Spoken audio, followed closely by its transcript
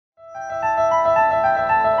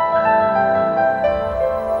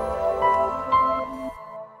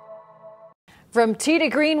From Tee to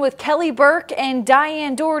Green with Kelly Burke and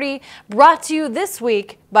Diane Doherty, brought to you this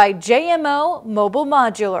week by JMO Mobile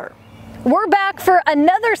Modular. We're back for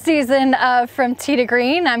another season of From Tee to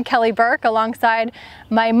Green. I'm Kelly Burke alongside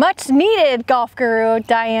my much needed golf guru,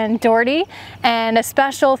 Diane Doherty. And a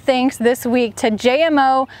special thanks this week to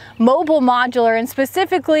JMO Mobile Modular, and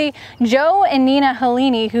specifically Joe and Nina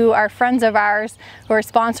Helini, who are friends of ours who are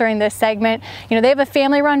sponsoring this segment. You know, they have a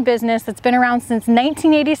family-run business that's been around since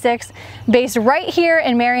 1986, based right here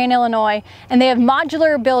in Marion, Illinois. And they have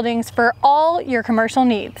modular buildings for all your commercial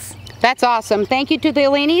needs. That's awesome. Thank you to the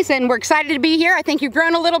Helinis, and we're excited to be here. I think you've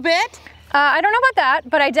grown a little bit. I don't know about that,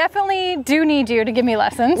 but I definitely do need you to give me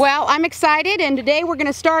lessons. Well, I'm excited, and today we're going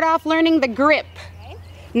to start off learning the grip.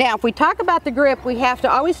 Now, if we talk about the grip, we have to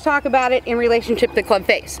always talk about it in relationship to the club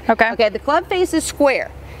face. Okay. Okay, the club face is square.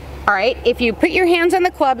 All right, if you put your hands on the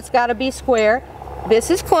club, it's got to be square. This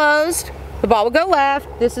is closed, the ball will go left.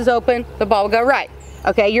 This is open, the ball will go right.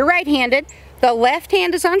 Okay, you're right-handed. The left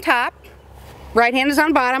hand is on top. Right hand is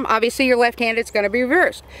on bottom. Obviously your left hand, it's going to be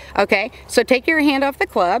reversed. Okay, so take your hand off the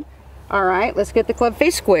club. All right, let's get the club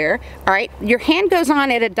face square. All right, your hand goes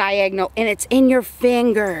on at a diagonal and it's in your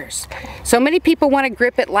fingers. So many people want to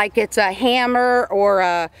grip it like it's a hammer or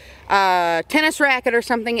a tennis racket or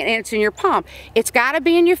something, and it's in your palm. It's got to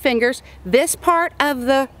be in your fingers. This part of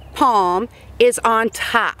the palm is on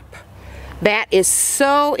top. That is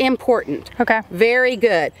so important. Okay. Very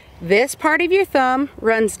good. This part of your thumb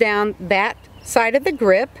runs down that side of the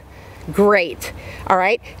grip. Great. All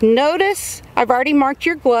right, notice I've already marked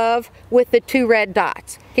your glove with the 2 red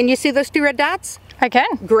dots. Can you see those 2 red dots? I can.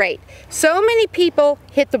 Great. So many people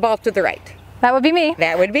hit the ball to the right. That would be me.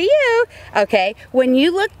 That would be you. Okay, when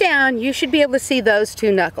you look down, you should be able to see those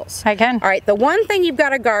 2 knuckles. I can. All right, the one thing you've got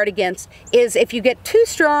to guard against is if you get too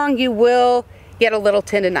strong, you will get a little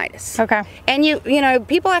tendonitis. Okay. And you know,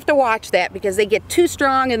 people have to watch that because they get too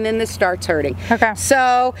strong and then this starts hurting. Okay.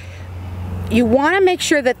 So you want to make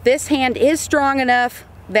sure that this hand is strong enough.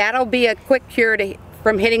 That'll be a quick cure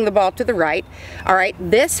from hitting the ball to the right. All right,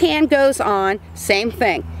 this hand goes on, same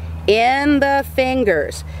thing, in the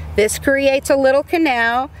fingers. This creates a little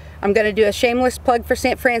canal. I'm going to do a shameless plug for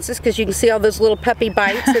St. Francis because you can see all those little puppy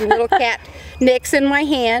bites and little cat nicks in my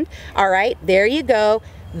hand. All right, there you go.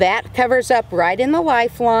 That covers up right in the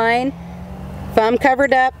lifeline. Thumb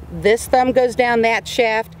covered up. This thumb goes down that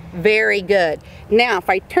shaft. Very good. Now, if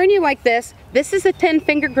I turn you like this, this is a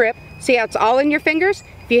 10-finger grip. See how it's all in your fingers?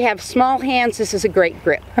 If you have small hands, this is a great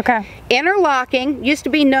grip. Okay. Interlocking used to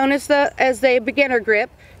be known as the beginner grip.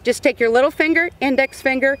 Just take your little finger, index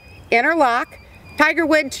finger, interlock. Tiger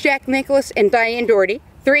Woods, Jack Nicklaus, and Diane Doherty,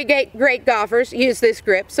 3 great golfers, use this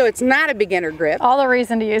grip, so it's not a beginner grip. All the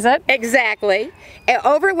reason to use it. Exactly. An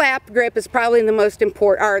overlap grip is probably the most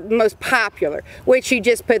important, or the most popular, which you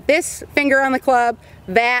just put this finger on the club,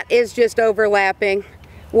 that is just overlapping.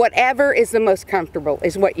 Whatever is the most comfortable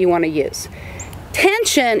is what you want to use.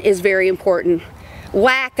 Tension is very important.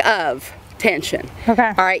 Lack of tension. Okay.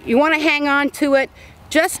 All right, you want to hang on to it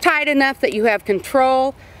just tight enough that you have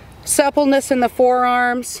control, suppleness in the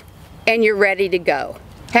forearms, and you're ready to go.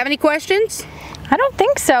 Have any questions? I don't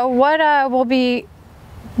think so. What we'll be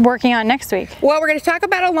working on next week? Well, we're going to talk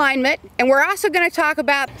about alignment, and we're also going to talk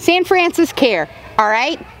about St. Francis C.A.R.E. All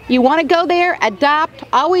right? You want to go there, adopt,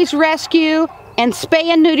 always rescue, and spay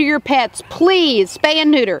and neuter your pets. Please, spay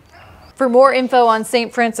and neuter. For more info on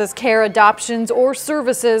St. Francis C.A.R.E. adoptions or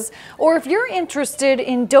services, or if you're interested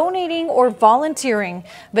in donating or volunteering,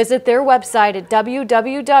 visit their website at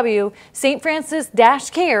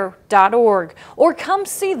www.stfrancis-care.org or come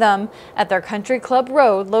see them at their Country Club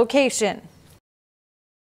Road location.